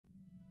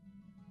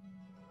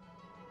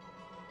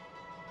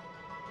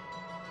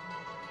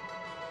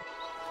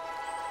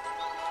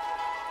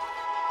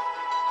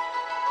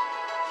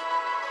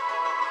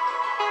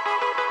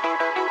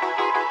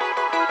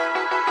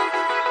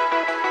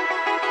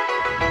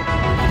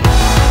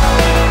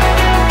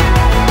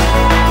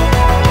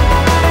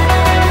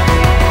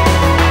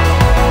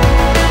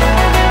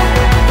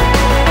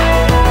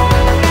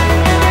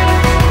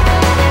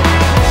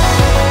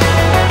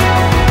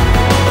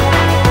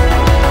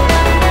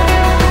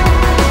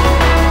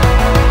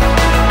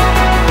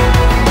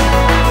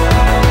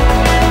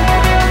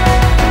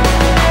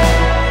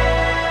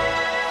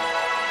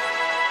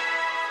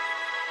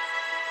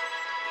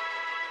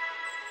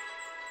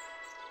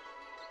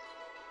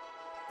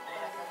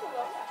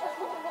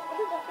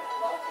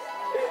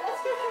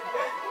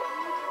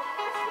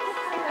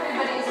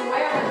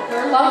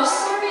love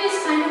story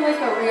is kind of like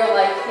a real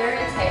life fairy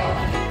tale.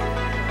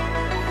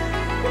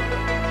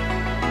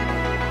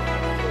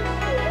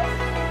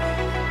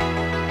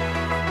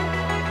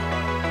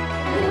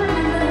 I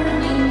remember her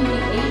being maybe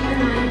 8 or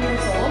 9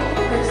 years old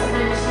the first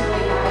time she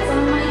laid eyes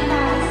on my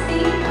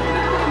Hadesty.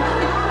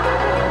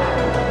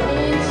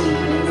 And she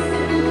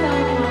instantly fell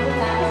in love with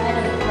that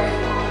head of bright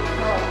blonde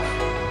curls.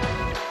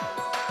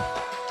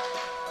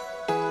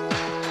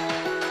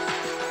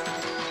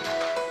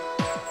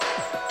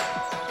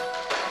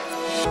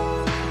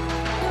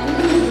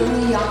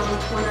 Young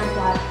when our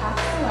dad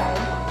passed away.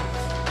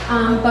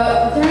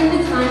 But during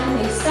the time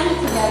they spent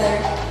together,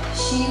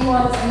 she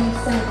was the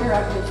center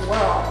of his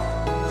world.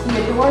 He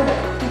adored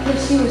her because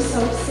she was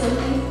so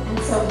silly and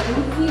so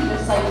goofy,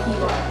 just like he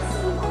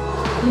was.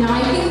 You know,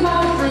 I think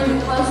about the kind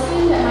of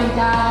husband that my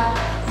dad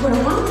would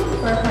have wanted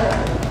for her.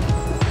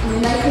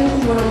 And I think he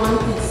would have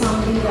wanted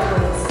somebody that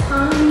was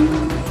kind,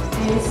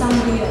 and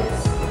somebody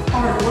that's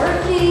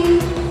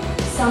hardworking,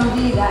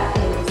 somebody that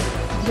is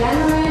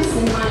generous,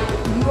 and like,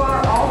 you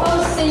are all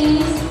those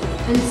things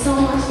and so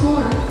much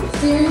more.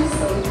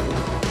 Seriously,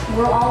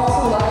 we're all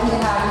so lucky to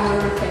have you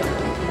in our family.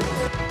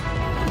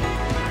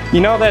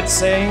 You know that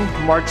saying,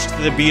 march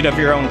to the beat of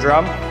your own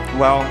drum?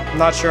 Well, I'm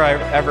not sure I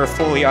ever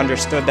fully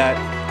understood that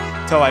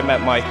till I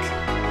met Mike.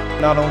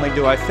 Not only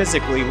do I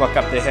physically look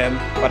up to him,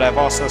 but I've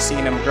also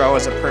seen him grow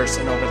as a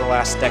person over the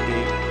last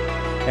decade.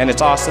 And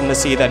it's awesome to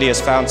see that he has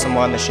found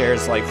someone to share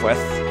his life with.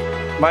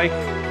 Mike,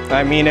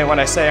 I mean it when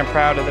I say I'm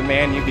proud of the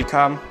man you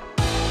become.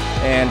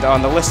 And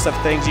on the list of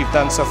things you've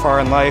done so far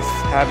in life,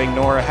 having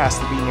Nora has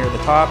to be near the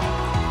top.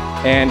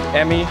 And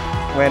Emmy,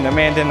 when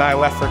Amanda and I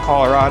left for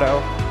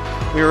Colorado,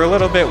 we were a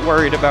little bit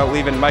worried about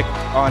leaving Mike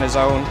on his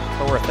own,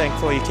 but we're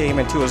thankful he came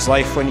into his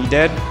life when he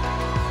did,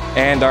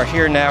 and are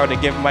here now to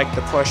give Mike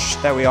the push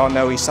that we all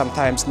know he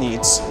sometimes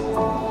needs.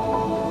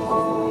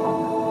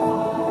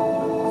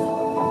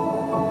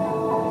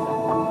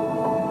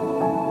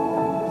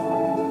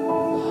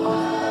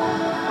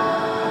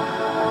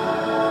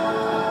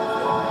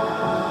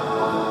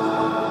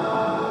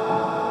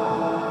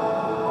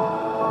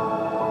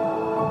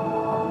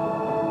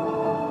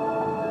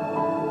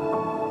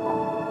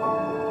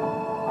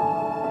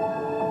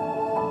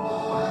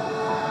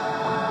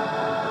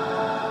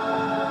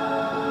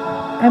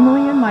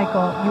 Emily and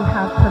Michael, you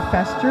have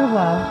professed your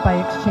love by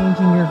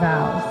exchanging your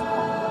vows.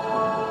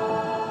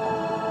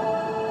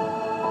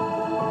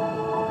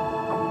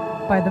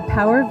 By the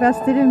power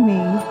vested in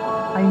me,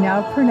 I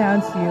now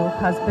pronounce you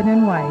husband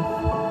and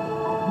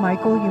wife.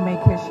 Michael, you may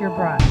kiss your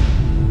bride.